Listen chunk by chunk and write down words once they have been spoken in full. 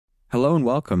Hello and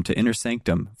welcome to Inner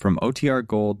Sanctum from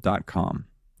OTRGold.com.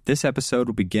 This episode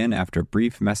will begin after a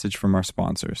brief message from our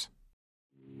sponsors.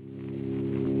 Lipton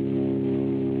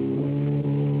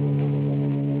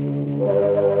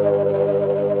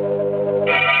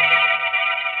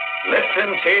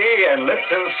Tea and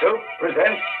Lipton Soup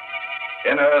present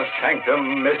Inner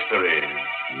Sanctum Mysteries.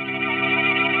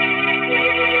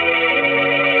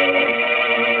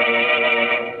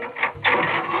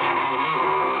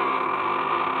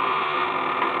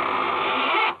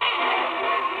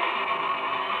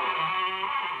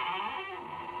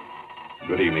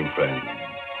 Good evening, friends.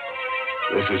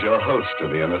 This is your host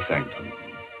of the Inner Sanctum,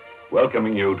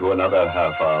 welcoming you to another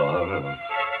half hour of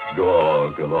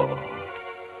gore galore.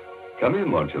 Come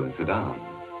in, won't you, and sit down.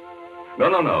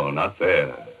 No, not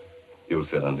there. You'll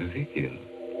sit on Ezekiel.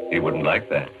 He wouldn't like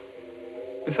that.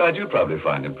 Besides, you'd probably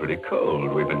find him pretty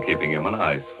cold. We've been keeping him on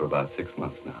ice for about 6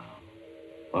 months now.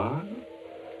 What?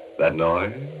 That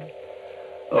noise?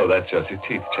 Oh, that's just his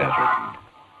teeth chattering.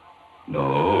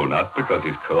 No, not because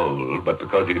he's cold, but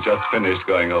because he's just finished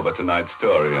going over tonight's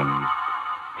story and,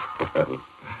 well,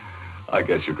 I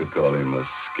guess you could call him a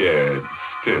scared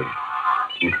stiff.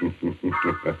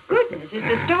 Goodness, is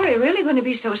the story really going to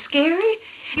be so scary?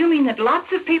 You mean that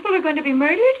lots of people are going to be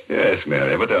murdered? Yes,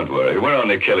 Mary, but don't worry. We're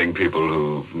only killing people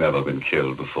who've never been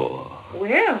killed before.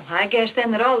 Well, I guess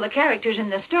then that all the characters in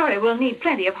the story will need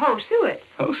plenty of Ho Suet.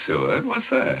 Ho Suet? What's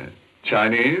that?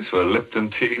 Chinese for Lipton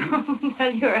tea?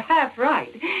 Well, you're half right.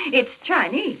 It's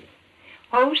Chinese.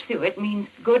 Ho Suet means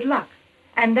good luck.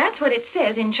 And that's what it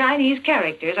says in Chinese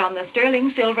characters on the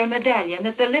sterling silver medallion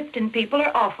that the Lipton people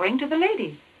are offering to the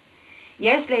ladies.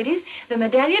 Yes, ladies, the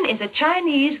medallion is a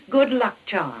Chinese good luck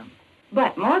charm.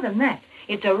 But more than that,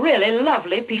 it's a really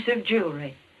lovely piece of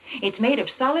jewelry. It's made of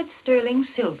solid sterling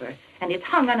silver, and it's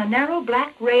hung on a narrow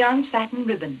black rayon satin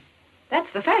ribbon.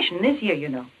 That's the fashion this year, you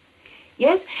know.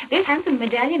 Yes, this handsome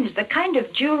medallion is the kind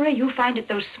of jewelry you find at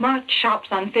those smart shops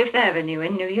on Fifth Avenue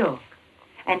in New York.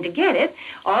 And to get it,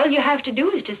 all you have to do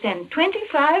is to send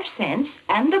 25 cents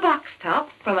and the box top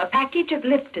from a package of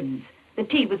Lipton's, the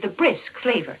tea with the brisk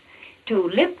flavor, to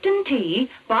Lipton Tea,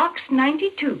 Box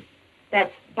 92.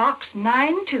 That's Box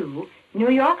 92, New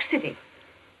York City.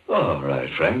 All right,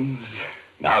 friends.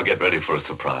 Now get ready for a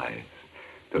surprise.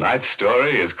 Tonight's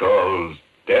story is called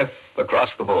Death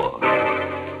Across the Board.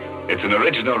 It's an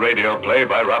original radio play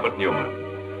by Robert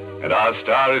Newman. And our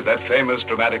star is that famous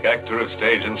dramatic actor of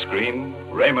stage and screen,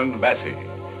 Raymond Massey,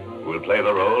 who will play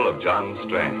the role of John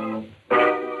Strand.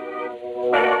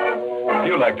 Do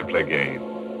you like to play games?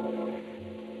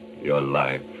 Your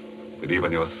life, and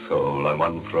even your soul on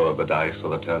one throw of the dice or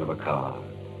the turn of a card.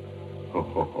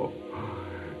 Oh,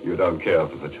 you don't care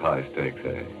for such high stakes,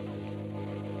 eh?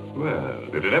 Well,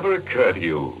 did it ever occur to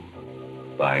you,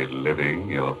 by living,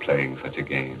 you're playing such a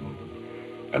game,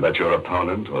 and that your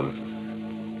opponent was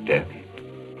death?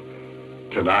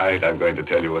 Tonight, I'm going to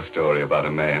tell you a story about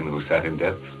a man who sat in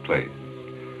death's place,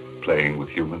 playing with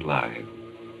human lives,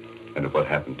 and of what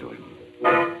happened to him.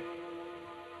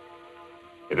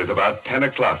 It is about 10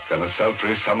 o'clock on a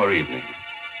sultry summer evening,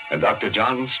 and Dr.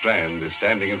 John Strand is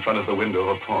standing in front of the window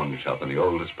of a pawn shop in the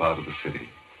oldest part of the city.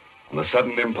 On a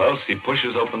sudden impulse, he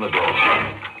pushes open the door.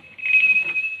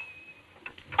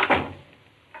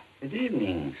 Good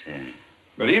evening, sir.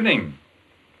 Good evening.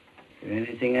 Is there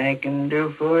anything I can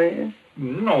do for you?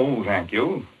 No, thank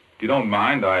you. If you don't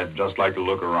mind, I'd just like to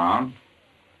look around.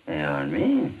 By all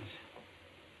means.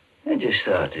 I just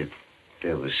thought if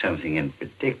there was something in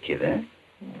particular.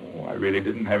 Oh, I really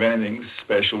didn't have anything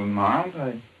special in mind.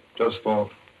 I just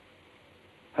thought...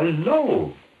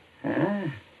 Hello.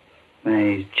 Ah,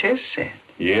 my chess set.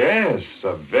 Yes,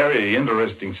 a very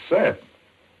interesting set.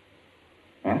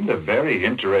 And a very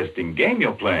interesting game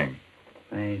you're playing.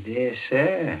 My dear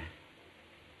sir,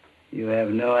 you have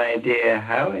no idea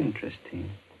how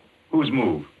interesting. Whose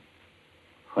move?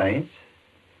 White?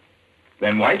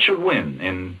 Then White should win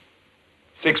in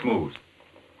 6 moves.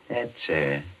 That,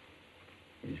 sir,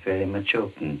 is very much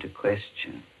open to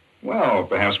question. Well,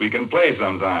 perhaps we can play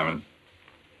sometime. And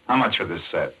how much for this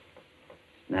set?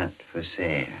 It's not for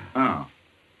sale. Oh,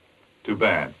 too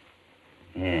bad.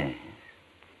 Yes.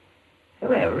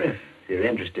 However, if you're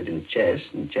interested in chess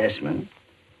and chessmen,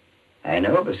 I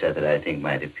know of a set that I think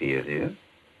might appeal to you.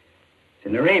 It's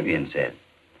an Arabian set,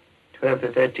 12th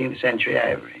or 13th century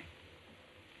ivory.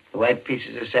 The white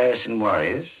pieces are Saracen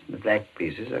warriors, and the black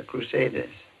pieces are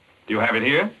crusaders. Do you have it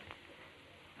here?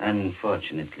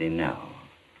 Unfortunately, no.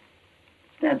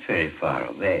 It's not very far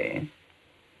away.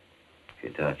 If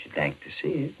you thought you'd like to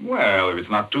see it. Well, if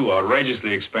it's not too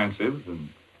outrageously expensive, then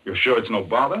you're sure it's no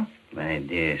bother? My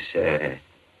dear sir,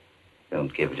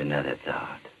 don't give it another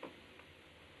thought.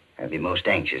 I'll be most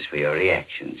anxious for your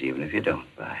reactions, even if you don't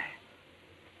buy.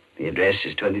 The address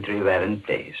is 23 Vallon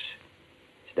Place.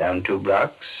 It's down 2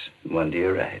 blocks and 1 to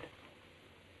your right.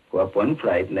 Go up 1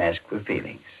 flight and ask for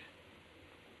Felix.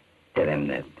 Tell him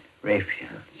that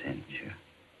Raphael sent you.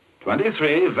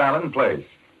 23 Vallon Place.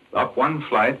 Up 1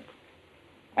 flight.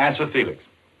 Ask for Felix.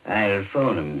 I'll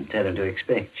phone him and tell him to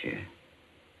expect you.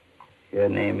 Your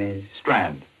name is?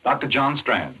 Strand. Dr. John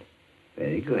Strand.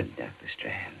 Very good, Dr.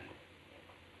 Strand.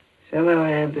 Somehow I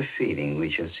have the feeling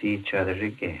we shall see each other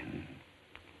again.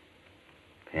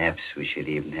 Perhaps we should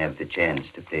even have the chance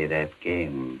to play that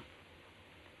game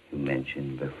you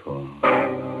mentioned before.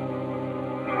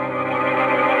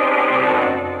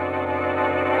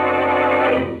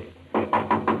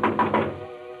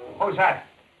 Who's that?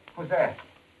 Who's there?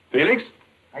 Felix?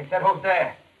 I said, who's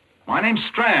there? My name's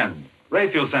Strand.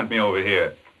 Raphael sent me over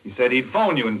here. He said he'd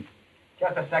phone you and...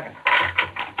 Just a second.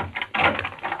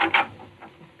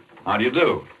 How do you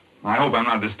do? I hope I'm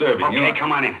not disturbing you. Okay,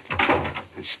 come on in.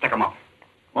 And stick 'em up.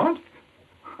 What?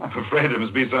 I'm afraid there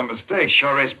must be some mistake.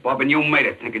 Sure is, Bob, and you made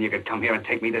it, thinking you could come here and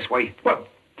take me this way. What?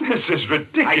 This is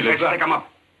ridiculous. I said stick 'em up.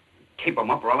 Keep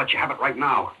 'em up, or I'll let you have it right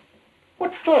now.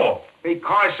 What for?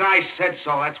 Because I said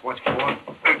so, that's what's for.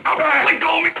 Let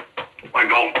go of me. Let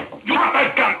go. You drop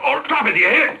that gun, or drop it, do you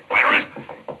hear? Where is it?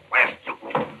 Where's you?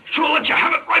 Sure let you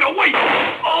have it right away.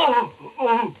 Oh.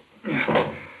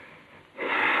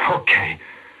 Okay.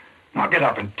 Now get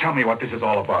up and tell me what this is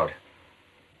all about.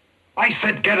 I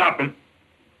said get up and...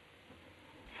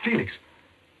 Felix.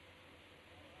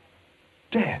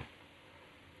 Dead.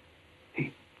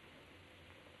 He's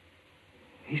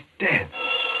dead.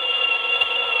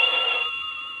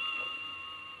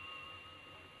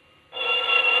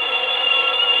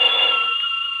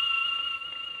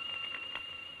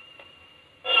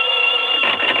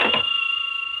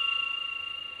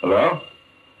 Hello?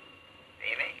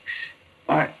 Felix?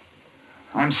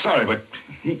 I'm sorry, but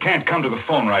he can't come to the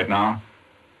phone right now.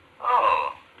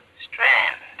 Oh,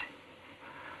 Strand.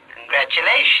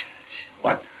 Congratulations.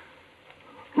 What?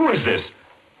 Who is this?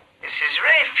 This is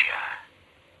Raphael.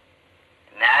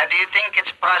 Now, do you think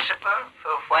it's possible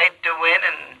for White to win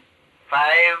in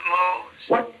 5 moves?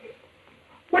 What?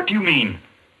 What do you mean?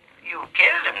 You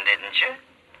killed him, didn't you?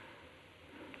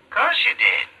 Of course you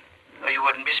did. Or you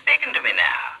wouldn't be speaking to me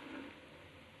now.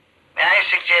 May I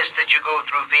suggest that you go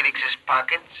through Felix's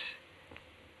pockets,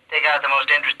 take out the most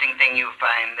interesting thing you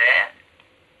find there,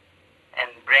 and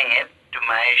bring it to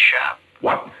my shop?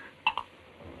 What?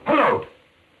 Hello?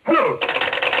 Hello?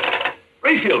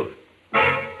 Raphael!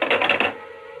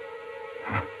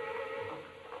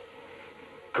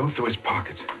 Go through his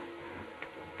pockets.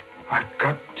 I've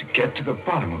got to get to the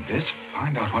bottom of this,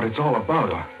 find out what it's all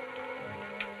about.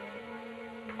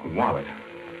 A wallet.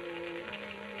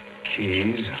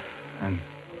 Keys. And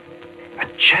a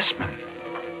chessman.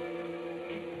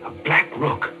 A black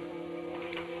rook.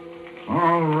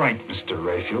 All right, Mr.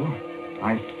 Raphael.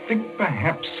 I think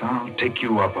perhaps I'll take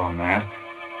you up on that.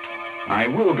 I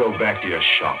will go back to your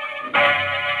shop.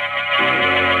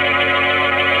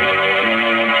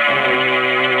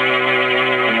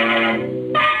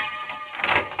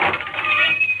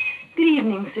 Good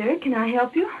evening, sir. Can I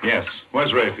help you? Yes.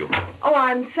 Where's Raphael? Oh,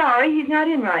 I'm sorry. He's not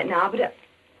in right now, but...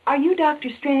 Are you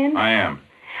Dr. Strand? I am.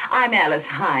 I'm Alice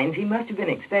Hines. He must have been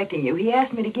expecting you. He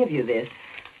asked me to give you this.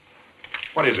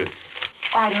 What is it?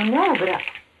 I don't know, but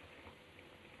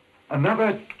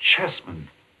Another chessman.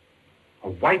 A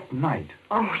white knight.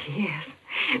 Oh, yes.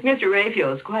 Mr.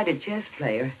 Raphael is quite a chess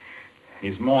player.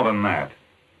 He's more than that.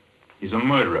 He's a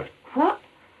murderer. What?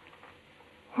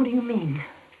 What do you mean?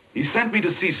 He sent me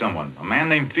to see someone, a man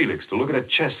named Felix, to look at a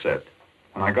chess set.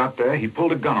 When I got there, he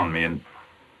pulled a gun on me and...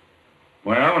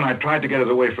 Well, when I tried to get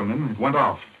it away from him, it went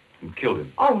off and killed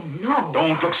him. Oh, no.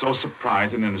 Don't look so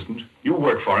surprised and innocent. You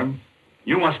work for him.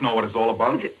 You must know what it's all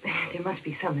about. There must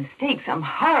be some mistake, some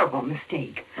horrible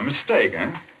mistake. A mistake,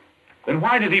 eh? Then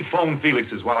why did he phone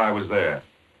Felix's while I was there?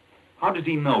 How did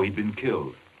he know he'd been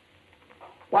killed?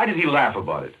 Why did he laugh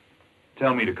about it?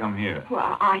 Tell me to come here.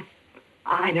 Well,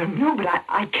 I don't know, but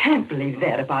I can't believe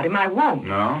that about him. I won't.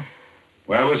 No?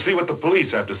 Well, we'll see what the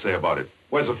police have to say about it.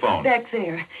 Where's the phone? Back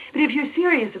there. But if you're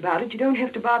serious about it, you don't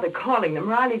have to bother calling them.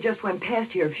 Riley just went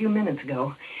past here a few minutes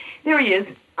ago. There he is,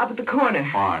 up at the corner.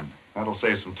 Fine. That'll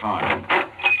save some time.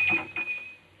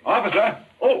 Officer!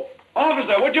 Oh,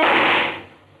 officer, would you...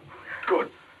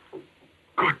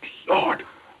 Good Lord.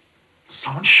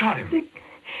 Someone shot him.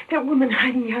 That woman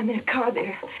hiding behind that car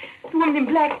there. The woman in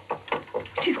black.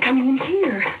 She's coming in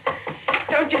here.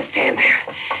 Don't just stand there.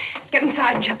 Get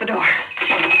inside and shut the door.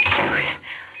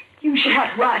 You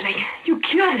shot Riley. You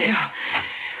killed him.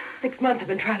 6 months I've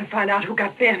been trying to find out who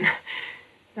got Ben.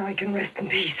 Now I can rest in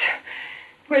peace.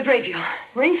 Where's Raphael?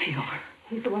 Raphael?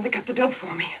 He's the one that got the dope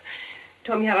for me.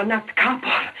 Told me how to knock the cop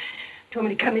off. Told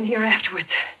me to come in here afterwards.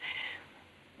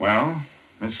 Well,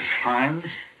 Mrs. Hines?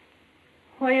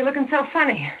 Why are you looking so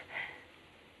funny?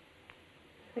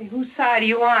 Say, whose side are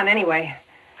you on, anyway?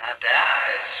 Not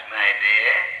ours, my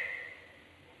dear.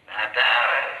 Not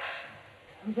ours.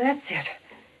 Well, that's it.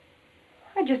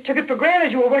 I just took it for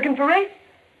granted you were working for Rafe.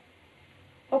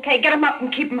 Okay, get him up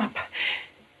and keep him up.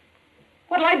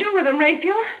 What'll I do with him,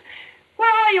 Raphael?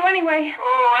 Where are you, anyway?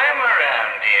 Oh, I'm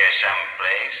around here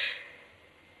someplace.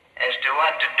 As to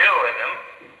what to do with them,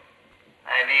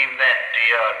 I leave that to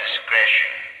your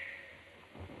discretion.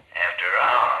 After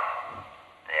all,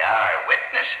 they are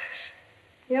witnesses.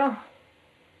 Yeah,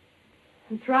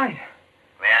 that's right.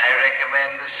 May I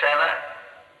recommend the cellar?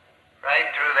 Right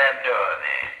through that door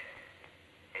there.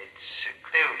 It's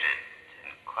secluded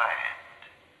and quiet.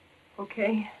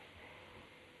 Okay.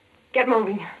 Get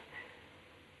moving.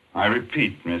 I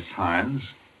repeat, Miss Hines.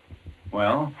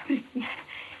 Well? It's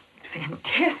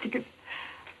fantastic.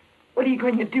 What are you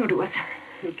going to do to us?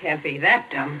 You can't be that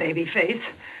dumb, baby face.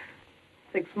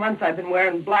 6 months I've been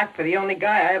wearing black for the only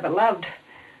guy I ever loved.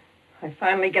 I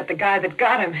finally get the guy that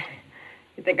got him.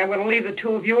 You think I'm going to leave the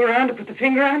two of you around to put the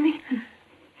finger on me?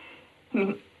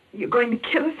 You're going to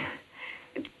kill us?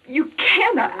 You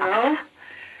cannot. No.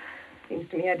 Seems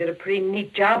to me I did a pretty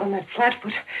neat job on that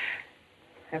Flatfoot.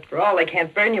 After all, they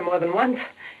can't burn you more than once.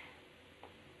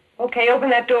 Okay, open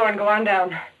that door and go on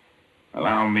down.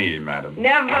 Allow me, madam.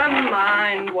 Never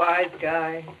mind, wise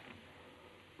guy.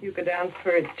 You go down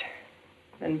first,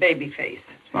 then Babyface.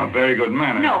 It's not very good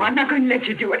manners. No, I'm not going to let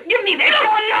you do it. Give me that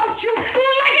gun, don't you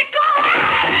fool! Let it go!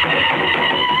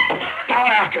 Down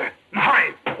after it. And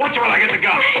hurry. Watch while I get the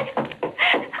gun.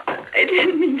 I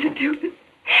didn't mean to do this.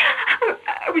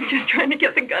 I was just trying to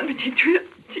get the gun, but she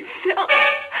tripped. She fell.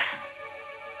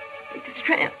 It's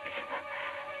Trance.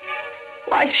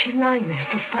 Why is she lying there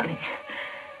so funny?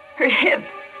 Her head.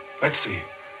 Let's see.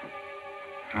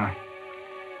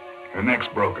 Her neck's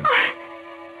broken.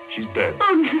 She's dead.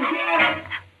 Oh,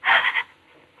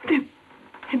 no.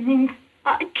 It means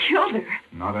I killed her.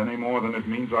 Not any more than it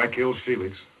means I killed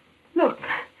Felix. Look.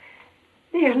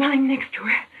 There, lying next to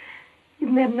her.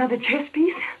 Isn't that another chess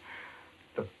piece?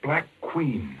 The Black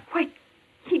Queen. Why,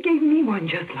 he gave me one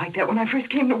just like that when I first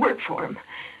came to work for him.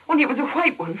 Only it was a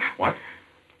white one. What?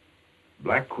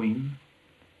 Black Queen,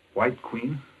 White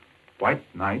Queen, White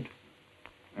Knight,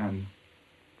 and...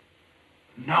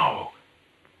 No.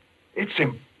 It's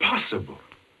impossible.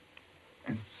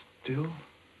 And still...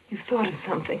 You thought of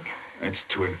something. It's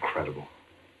too incredible.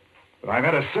 But I've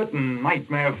had a certain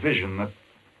nightmare vision that...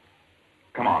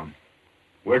 Come on.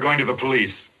 We're going to the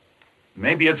police.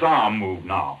 Maybe it's our move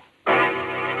now.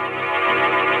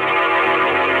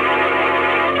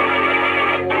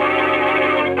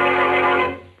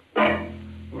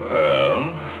 Well,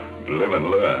 live and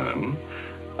learn.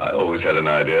 I always had an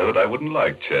idea that I wouldn't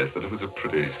like chess, that it was a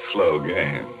pretty slow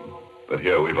game. But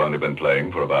here we've only been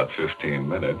playing for about 15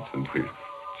 minutes, and we've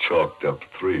chalked up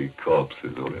 3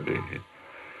 corpses already.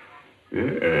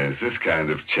 Yes, this kind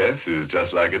of chess is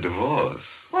just like a divorce.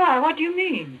 Why? What do you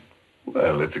mean?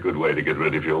 Well, it's a good way to get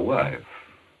rid of your wife.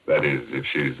 That is, if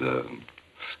she's a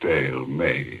stale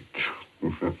maid.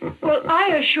 Well,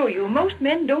 I assure you, most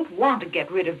men don't want to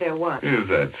get rid of their wives. Is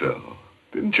that so?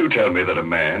 Didn't you tell me that a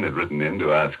man had written in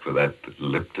to ask for that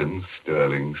Lipton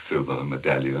sterling silver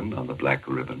medallion on the black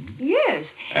ribbon? Yes.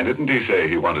 And didn't he say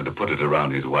he wanted to put it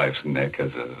around his wife's neck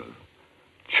as a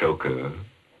choker?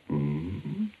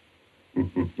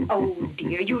 Oh,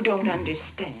 dear, you don't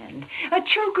understand. A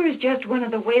choker is just one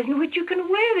of the ways in which you can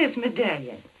wear this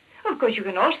medallion. Of course, you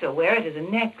can also wear it as a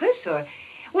necklace or...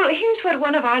 Well, here's what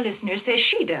one of our listeners says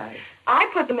she does. I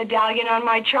put the medallion on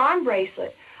my charm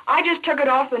bracelet. I just took it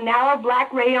off the narrow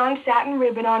black rayon satin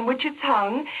ribbon on which it's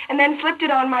hung and then slipped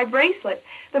it on my bracelet.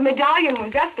 The medallion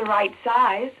was just the right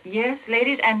size. Yes,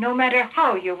 ladies, and no matter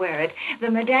how you wear it,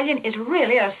 the medallion is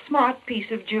really a smart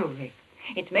piece of jewelry.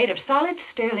 It's made of solid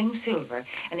sterling silver,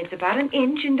 and it's about 1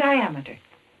 inch in diameter.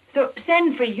 So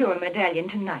send for your medallion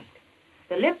tonight.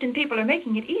 The Lipton people are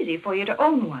making it easy for you to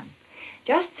own one.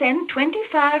 Just send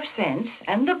 25 cents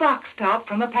and the box top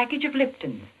from a package of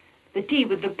Liptons, the tea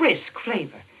with the brisk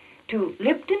flavor, to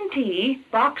Lipton Tea,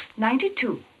 Box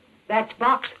 92. That's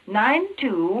Box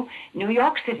 92, New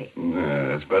York City.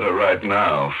 It's better right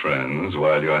now, friends,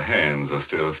 while your hands are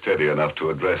still steady enough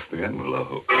to address the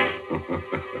envelope.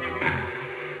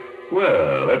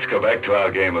 Well, let's go back to our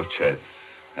game of chess.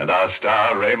 And our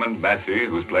star, Raymond Massey,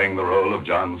 who's playing the role of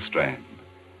John Strand.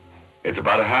 It's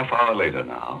about a half hour later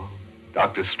now.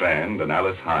 Dr. Strand and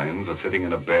Alice Hines are sitting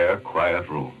in a bare, quiet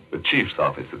room, the chief's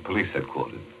office at police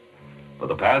headquarters. For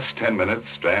the past 10 minutes,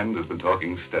 Strand has been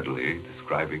talking steadily,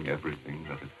 describing everything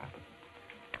that has happened.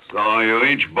 So you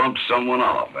each bumped someone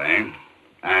off, eh?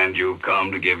 And you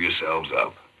come to give yourselves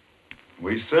up.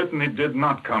 We certainly did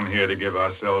not come here to give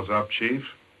ourselves up, Chief.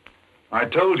 I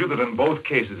told you that in both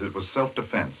cases it was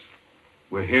self-defense.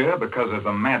 We're here because there's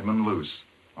a madman loose,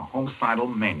 a homicidal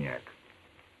maniac.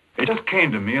 It just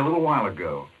came to me a little while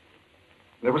ago.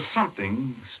 There was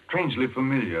something strangely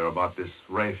familiar about this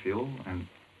Raphael, and...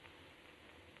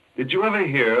 Did you ever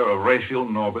hear of Raphael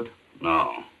Norbert?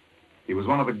 No. He was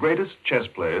one of the greatest chess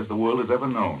players the world has ever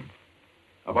known.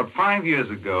 About 5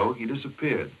 years ago, he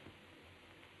disappeared.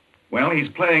 Well, he's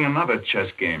playing another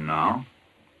chess game now.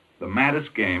 The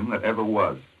maddest game that ever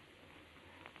was.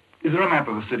 Is there a map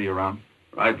of the city around?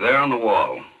 Right there on the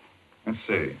wall. Let's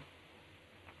see.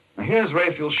 Now, here's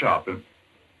Raphael's shop, and...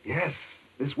 Yes,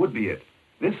 this would be it.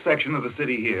 This section of the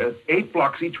city here is 8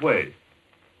 blocks each way.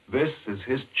 This is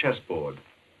his chessboard.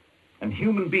 And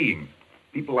human beings,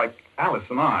 people like Alice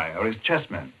and I, are his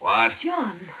chessmen. What?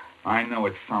 John. I know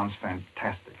it sounds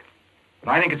fantastic, but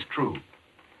I think it's true.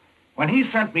 When he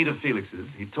sent me to Felix's,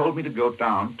 he told me to go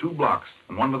down 2 blocks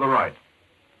and 1 to the right.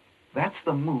 That's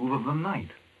the move of the night.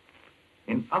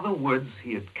 In other words,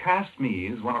 he had cast me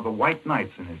as one of the white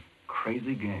knights in his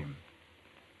crazy game.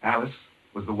 Alice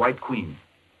was the white queen.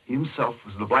 He himself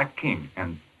was the black king,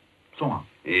 and so on.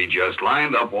 He just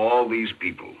lined up all these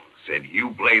people. Said, you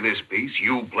play this piece,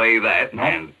 you play that, No.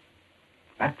 and...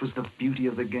 That was the beauty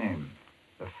of the game.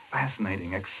 The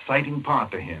fascinating, exciting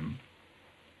part to him.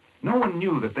 No one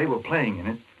knew that they were playing in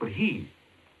it, but he.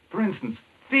 For instance,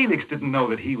 Felix didn't know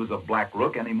that he was a black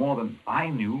rook any more than I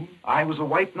knew I was a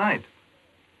white knight.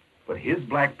 But his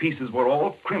black pieces were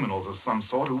all criminals of some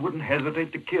sort who wouldn't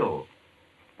hesitate to kill.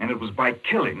 And it was by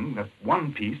killing that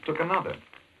one piece took another.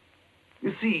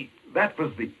 You see, that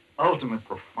was the ultimate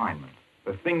refinement.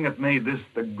 The thing that made this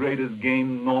the greatest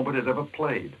game Norbert has ever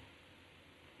played.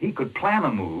 He could plan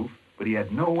a move, but he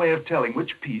had no way of telling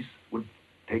which piece would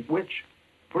take which.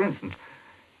 For instance,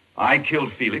 I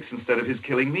killed Felix instead of his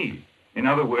killing me. In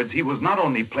other words, he was not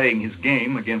only playing his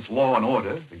game against law and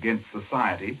order, against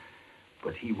society,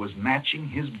 but he was matching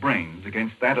his brains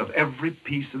against that of every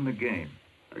piece in the game.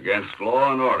 Against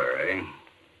law and order, eh?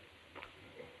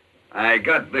 I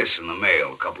got this in the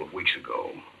mail a couple of weeks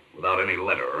ago, without any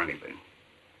letter or anything.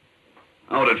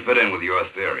 How would it fit in with your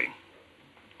theory?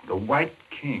 The White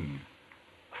King.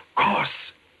 Of course.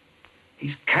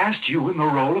 He's cast you in the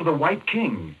role of the White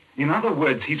King. In other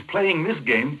words, he's playing this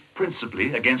game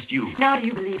principally against you. Now do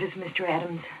you believe us, Mr.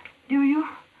 Adams? Do you?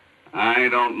 I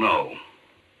don't know.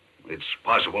 It's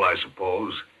possible, I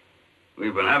suppose.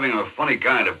 We've been having a funny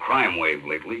kind of crime wave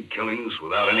lately, killings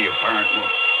without any apparent...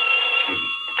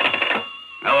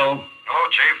 Hello? Hello,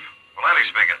 Chief. Valenti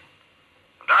speaking.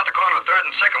 I'm down at the corner of 3rd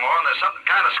and Sycamore, and there's something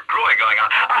kind of screwy going on.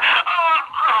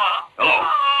 Hello?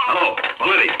 Hello?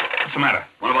 Valenti? What's the matter?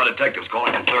 One of our detectives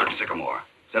calling from 3rd and Sycamore.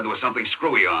 Said there was something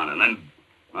screwy on, and then,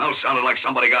 well, sounded like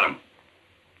somebody got him.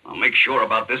 I'll make sure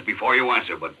about this before you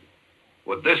answer, but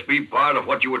would this be part of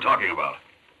what you were talking about?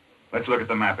 Let's look at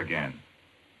the map again.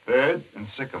 3rd and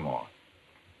Sycamore.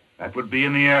 That would be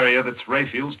in the area that's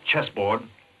Raphael's chessboard.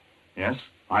 Yes,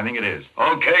 I think it is.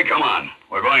 Okay, come on.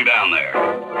 We're going down there.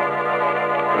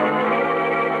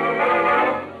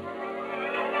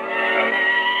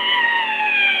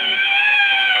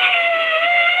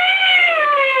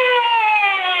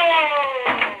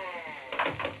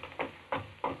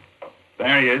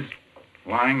 There he is,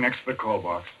 lying next to the call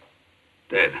box.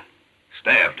 Dead.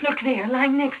 Stabbed. Look there,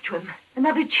 lying next to him.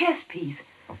 Another chess piece.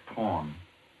 A pawn.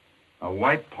 A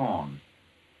white pawn.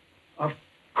 Of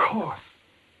course.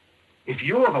 If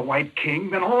you're the White King,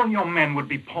 then all your men would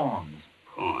be pawns.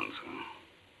 Pawns, huh?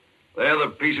 They're the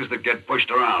pieces that get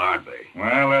pushed around, aren't they?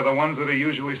 Well, they're the ones that are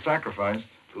usually sacrificed.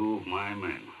 2 of my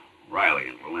men, Riley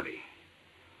and Valenti.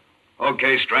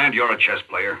 Okay, Strand, you're a chess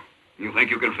player. You think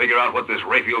you can figure out what this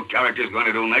Raphael character's going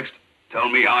to do next? Tell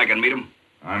me how I can meet him?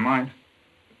 I might.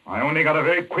 I only got a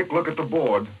very quick look at the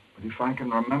board, but if I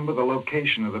can remember the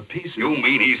location of the pieces... You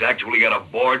mean he's actually got a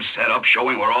board set up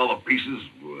showing where all the pieces,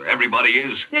 everybody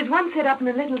is? There's one set up in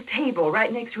a little table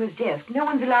right next to his desk. No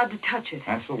one's allowed to touch it.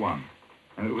 That's the one.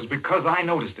 And it was because I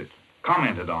noticed it,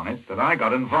 commented on it, that I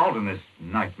got involved in this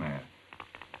nightmare.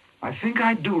 I think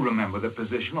I do remember the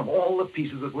position of all the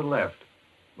pieces that were left.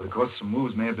 But of course, some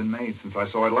moves may have been made since I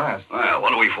saw it last. Well,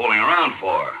 what are we fooling around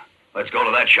for? Let's go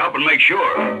to that shop and make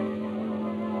sure.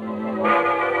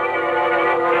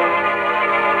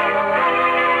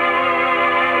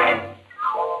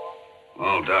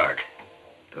 All dark.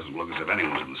 Doesn't look as if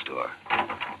anyone's in the store.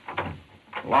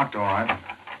 Locked, all right.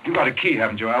 You got a key,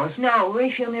 haven't you, Alice? No,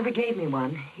 Raphael never gave me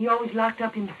one. He always locked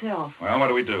up himself. Well, what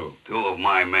do we do? 2 of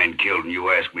my men killed, and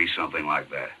you ask me something like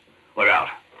that. Look out.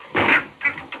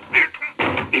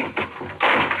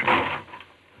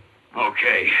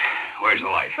 Okay, where's the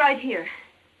light? Right here.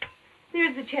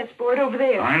 There's the chessboard over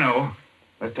there. I know.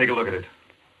 Let's take a look at it.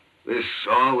 This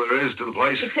all there is to the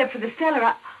place? Except for the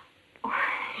cellar. Oh,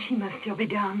 she must still be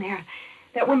down there.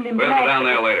 That woman in We'll black. go down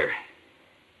there later.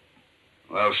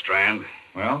 Well, Strand,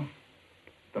 Well,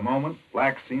 at the moment,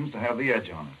 Black seems to have the edge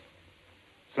on us.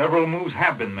 Several moves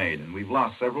have been made, and we've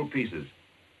lost several pieces.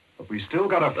 But we still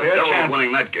got a the fair devil's chance.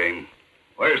 winning that game.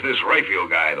 Where's this Raphael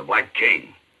guy, the Black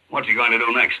King? What's he going to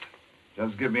do next?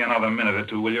 Just give me another minute or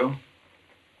two, will you?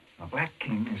 The Black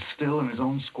King is still in his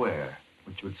own square,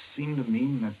 which would seem to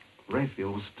mean that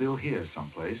Raphael was still here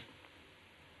someplace.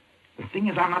 The thing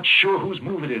is, I'm not sure whose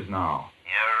move it is now.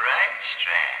 You're right,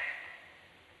 Strand.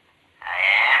 I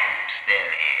am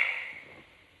still here.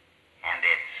 And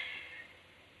it's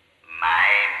my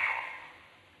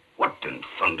move. What in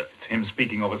thunder? It's him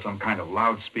speaking over some kind of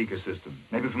loudspeaker system,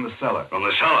 maybe from the cellar. From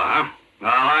the cellar, huh?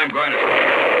 Now, I'm going to...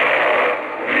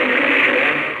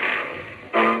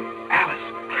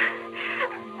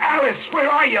 Alice, where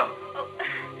are you?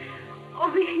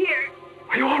 Over here.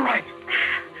 Are you all right?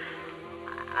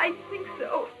 I think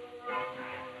so.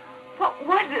 What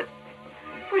was it?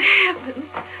 What happened?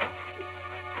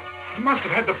 He must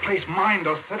have had the place mined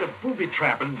or set a booby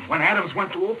trap, and when Adams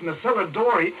went to open the cellar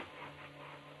door, he...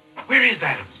 Where is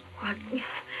Adams? What?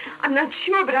 I'm not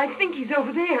sure, but I think he's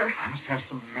over there. I must have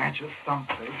some matches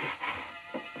someplace.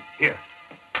 Here.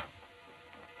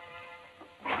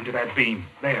 Under that beam.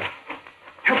 There.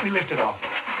 Help me lift it off.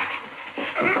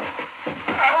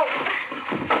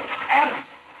 Adam!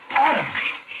 Adam!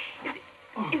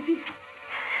 Is he...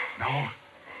 No,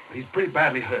 but he's pretty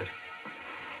badly hurt.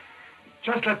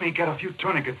 Just let me get a few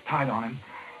tourniquets tied on him,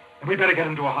 and we better get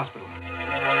him to a hospital.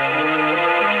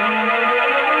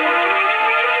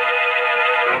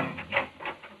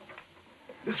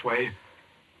 This way.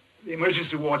 The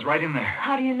emergency ward's right in there.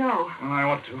 How do you know? Well, I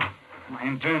ought to. I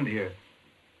interned here.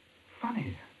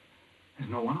 Funny. There's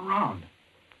no one around.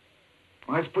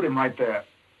 Well, let's put him right there,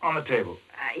 on the table.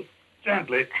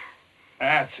 Gently.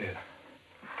 That's it.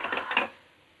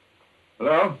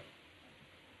 Hello?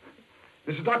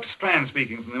 This is Dr. Strand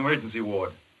speaking from the emergency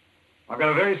ward. I've got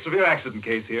a very severe accident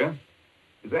case here.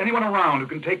 Is there anyone around who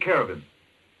can take care of him?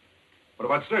 What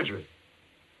about surgery?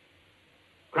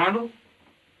 Crandall?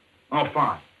 Oh,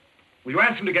 fine. Will you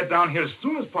ask him to get down here as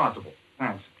soon as possible?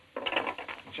 Thanks.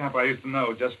 The chap I used to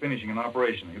know is just finishing an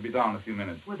operation. He'll be down in a few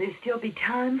minutes. Will there still be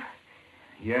time?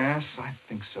 Yes, I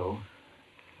think so.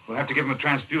 We'll have to give him a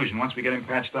transfusion once we get him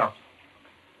patched up.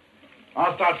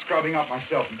 I'll start scrubbing up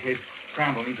myself in case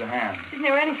Crandall needs a hand. Isn't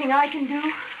there anything I can do?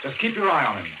 Just keep your eye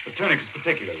on him. The tourniquets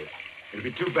particularly. It'd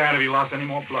be too bad if he lost any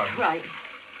more blood. Right.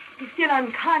 He's still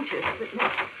unconscious, but no.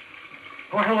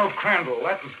 Oh, hello, Crandall.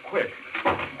 That was quick.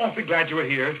 Won't be glad you were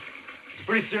here. It's a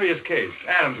pretty serious case.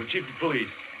 Adams, the chief of police.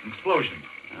 An explosion.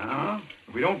 Oh?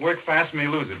 If we don't work fast, we may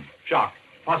lose him. Shock.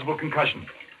 Possible concussion.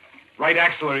 Right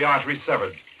axillary artery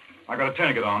severed. I got a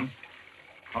tourniquet on.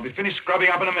 I'll be finished scrubbing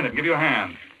up in a minute and give you a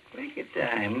hand. Take your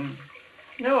time.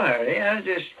 No hurry. I'll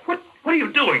just... What are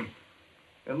you doing?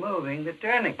 removing the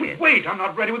tourniquet. Wait, I'm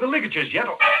not ready with the ligatures yet.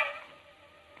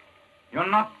 You're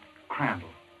not Crandall.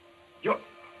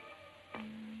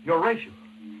 You're Raphael.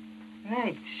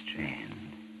 Right, Strand.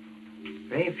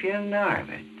 Raphael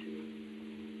Norbert.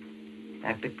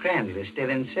 Dr. Crandall is still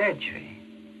in surgery.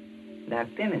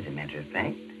 Locked in, as a matter of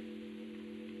fact.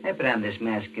 I put on this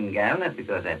mask and gown not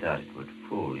because I thought it would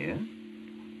fool you.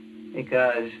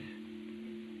 Because,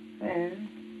 well,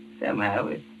 somehow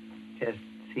it just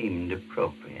seemed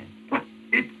appropriate.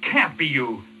 It can't be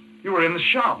you. You were in the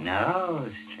shop. No,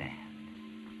 Strand.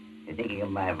 You're thinking of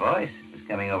my voice. It was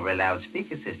coming over a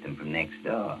loudspeaker system from next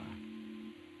door.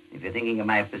 If you're thinking of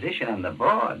my position on the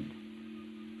board,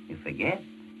 you forget.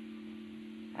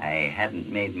 I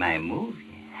hadn't made my move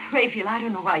yet. Raphael, I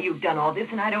don't know why you've done all this,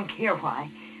 and I don't care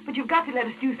why. But you've got to let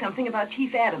us do something about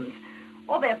Chief Adams.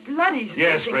 All that blood he's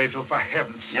Yes, losing. Raphael, for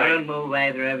heaven's sake. Don't move,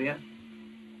 either of you.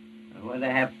 When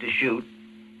I have to shoot,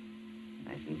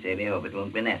 I sincerely hope it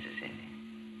won't be necessary.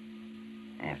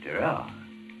 After all,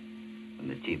 when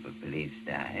the chief of police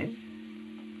dies,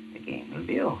 the game will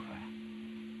be over.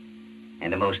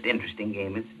 And the most interesting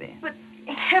game it's been. But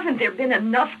haven't there been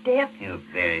enough deaths? You're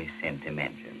very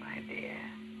sentimental, my dear.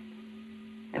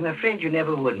 I'm afraid you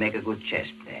never would make a good chess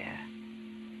player.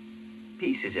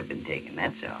 Pieces have been taken,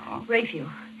 that's all.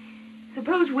 Raphael,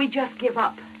 suppose we just give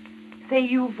up. say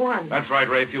you've won. That's right,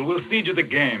 Raphael. We'll cede you the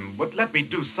game, but let me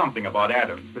do something about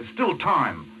Adams. There's still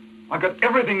time. I've got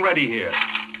everything ready here.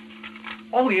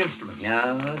 All the instruments.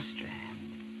 No,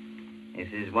 Strand. This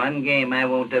is one game I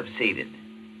won't have ceded.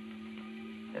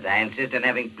 But I insist on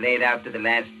having played out to the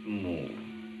last move.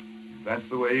 If that's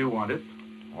the way you want it,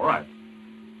 all right.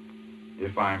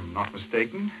 If I'm not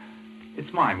mistaken,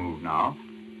 it's my move now.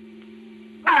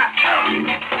 My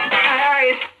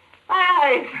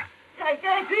eyes. I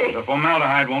can't see. The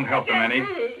formaldehyde won't help them any.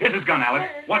 Here's his gun, Alice.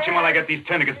 Watch him while I get these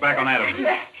tourniquets back on Adams.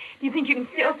 Do you think you can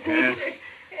still see? Yes.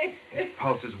 His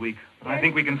pulse is weak, but I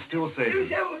think we can still save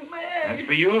him. As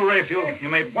for you, Raphael, you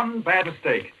made one bad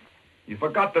mistake. You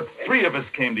forgot that 3 of us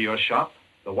came to your shop.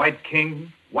 The White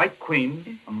King, White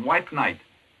Queen, and White Knight.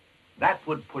 That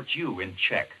would put you in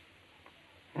check.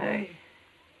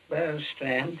 Well,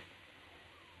 Strand,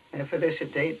 I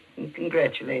felicitate and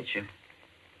congratulate you.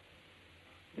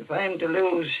 If I'm to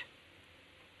lose,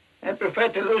 I prefer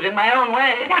to lose in my own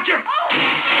way. Watch him!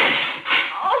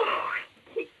 Oh,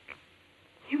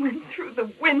 he went through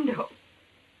the window.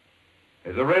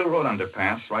 There's a railroad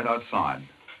underpass right outside.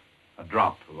 A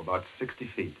drop of about 60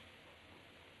 feet.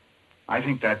 I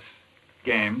think that's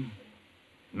game,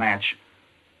 match,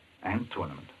 and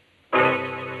tournament.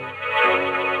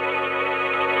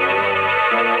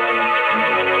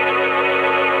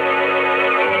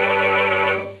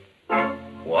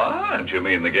 What? You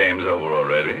mean the game's over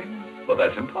already? Well,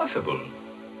 that's impossible.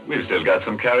 We've still got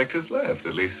some characters left,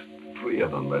 at least 3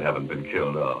 of them that haven't been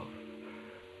killed off.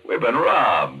 We've been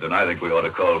robbed, and I think we ought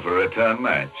to call for a return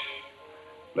match.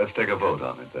 Let's take a vote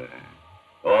on it there.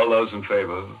 All those in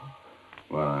favor?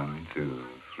 1, 2,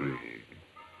 3.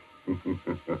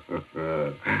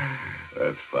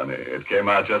 That's funny. It came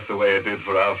out just the way it did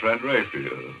for our friend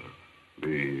Raphael.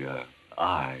 The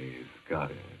eyes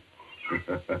got it.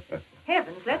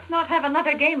 Heavens, let's not have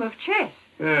another game of chess.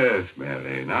 Yes,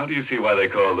 Mary. Now do you see why they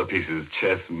call the pieces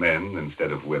chess men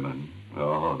instead of women?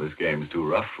 Oh, this game's too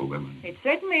rough for women. It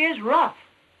certainly is rough.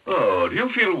 Oh, do you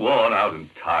feel worn out and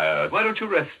tired? Why don't you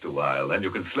rest a while? Then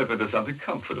you can slip into something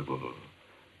comfortable,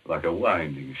 like a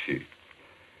winding sheet.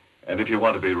 And if you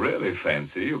want to be really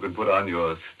fancy, you can put on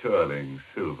your sterling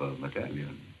silver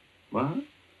medallion. What?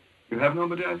 You have no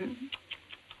medallion?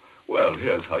 Well,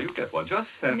 here's how you get one. Just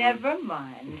send... Never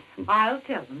mind. I'll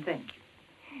tell them, thank you.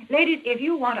 Ladies, if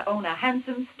you want to own a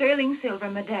handsome sterling silver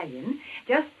medallion,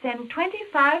 just send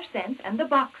 25 cents and the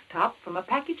box top from a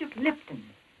package of Lipton,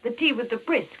 the tea with the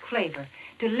brisk flavor,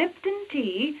 to Lipton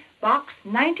Tea, Box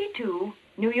 92,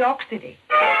 New York City.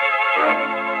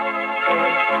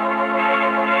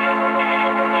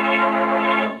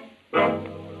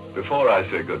 Before I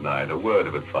say goodnight, a word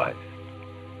of advice.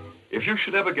 If you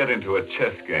should ever get into a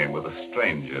chess game with a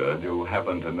stranger and you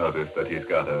happen to notice that he's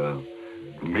got a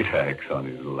Mitax on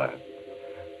his lap,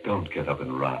 don't get up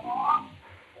and run.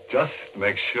 Just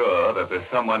make sure that there's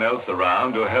someone else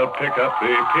around to help pick up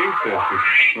the pieces.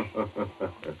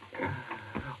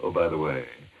 Oh, by the way,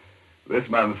 this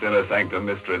month's Inner Sanctum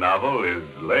mystery novel is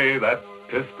Lay That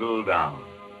Pistol Down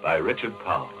by Richard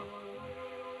Powell.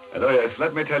 And oh yes,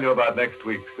 let me tell you about next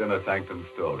week's Inner Sanctum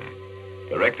story.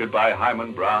 Directed by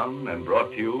Hyman Brown and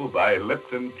brought to you by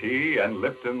Lipton Tea and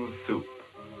Lipton Soup.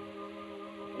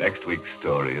 Next week's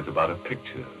story is about a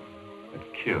picture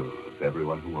that kills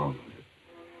everyone who owns it.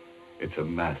 It's a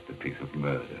masterpiece of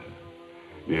murder.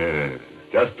 Yes,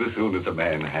 just as soon as a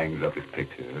man hangs up his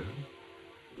picture,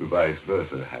 vice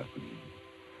versa happens.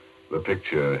 The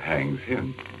picture hangs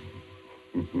him.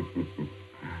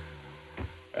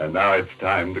 And now it's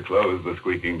time to close the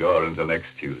squeaking door until next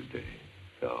Tuesday.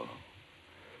 So,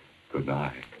 good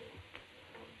night.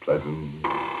 Pleasant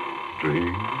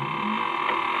dreams.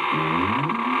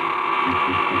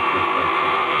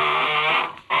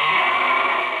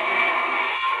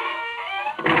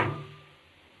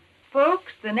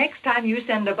 Folks, the next time you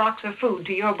send a box of food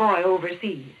to your boy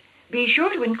overseas, be sure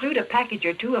to include a package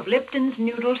or 2 of Lipton's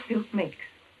Noodle Soup Mix.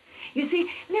 You see,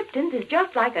 Lipton's is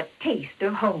just like a taste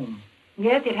of home.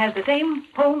 Yes, it has the same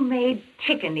homemade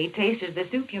chickeny taste as the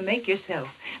soup you make yourself,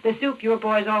 the soup your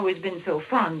boy's always been so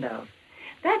fond of.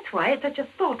 That's why it's such a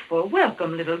thoughtful,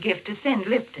 welcome little gift to send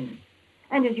Lipton.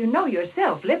 And as you know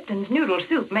yourself, Lipton's Noodle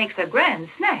Soup makes a grand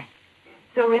snack.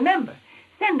 So remember,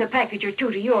 send a package or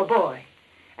 2 to your boy.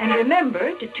 And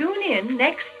remember to tune in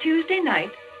next Tuesday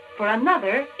night for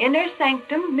another Inner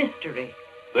Sanctum mystery.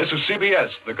 This is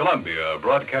CBS, the Columbia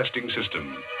Broadcasting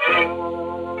System.